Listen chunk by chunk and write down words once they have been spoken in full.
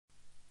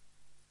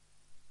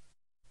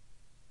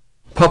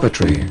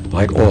Puppetry,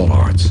 like all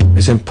arts,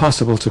 is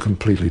impossible to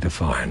completely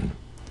define.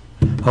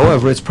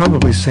 However, it's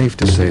probably safe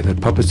to say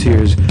that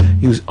puppeteers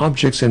use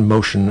objects in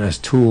motion as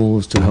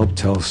tools to help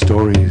tell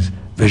stories,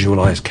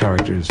 visualize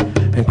characters,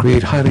 and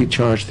create highly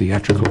charged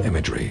theatrical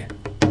imagery.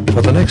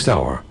 For the next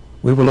hour,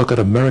 we will look at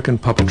American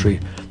puppetry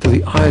through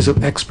the eyes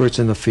of experts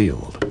in the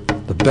field.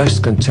 The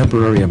best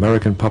contemporary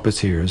American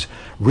puppeteers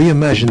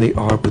reimagine the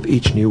art with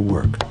each new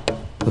work.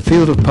 The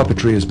field of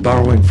puppetry is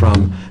borrowing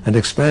from and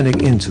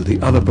expanding into the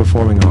other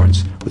performing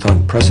arts with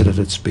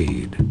unprecedented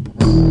speed.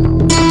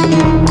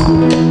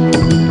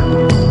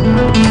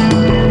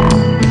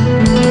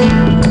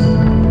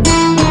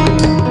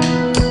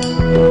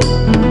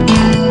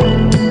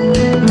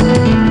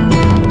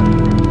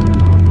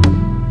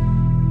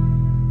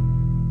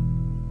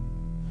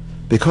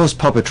 Because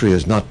puppetry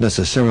is not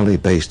necessarily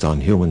based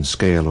on human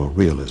scale or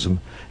realism,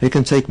 it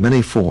can take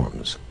many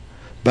forms.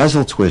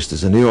 Basil Twist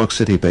is a New York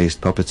City-based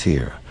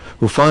puppeteer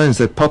who finds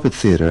that puppet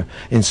theater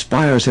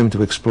inspires him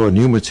to explore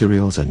new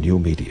materials and new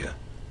media.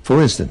 For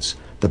instance,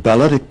 the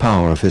balletic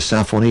power of his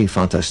Symphonie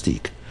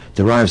Fantastique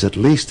derives at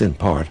least in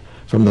part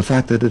from the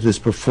fact that it is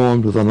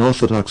performed with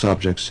unorthodox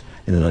objects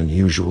in an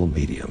unusual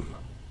medium.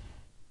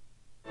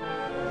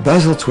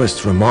 Basil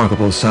Twist's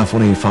remarkable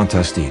Symphonie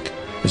Fantastique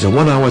is a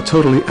one-hour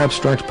totally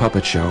abstract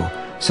puppet show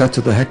set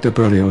to the Hector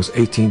Berlioz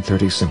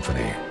 1830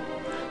 symphony.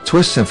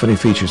 Twist's symphony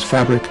features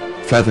fabric,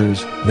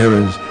 feathers,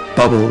 mirrors,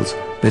 bubbles,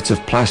 bits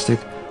of plastic,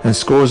 and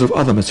scores of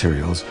other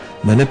materials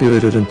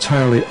manipulated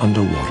entirely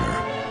underwater.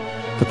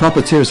 The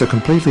puppeteers are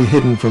completely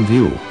hidden from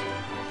view.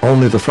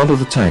 Only the front of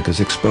the tank is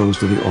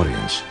exposed to the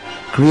audience,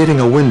 creating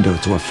a window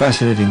to a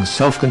fascinating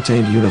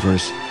self-contained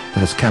universe that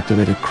has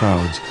captivated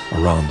crowds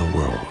around the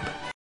world.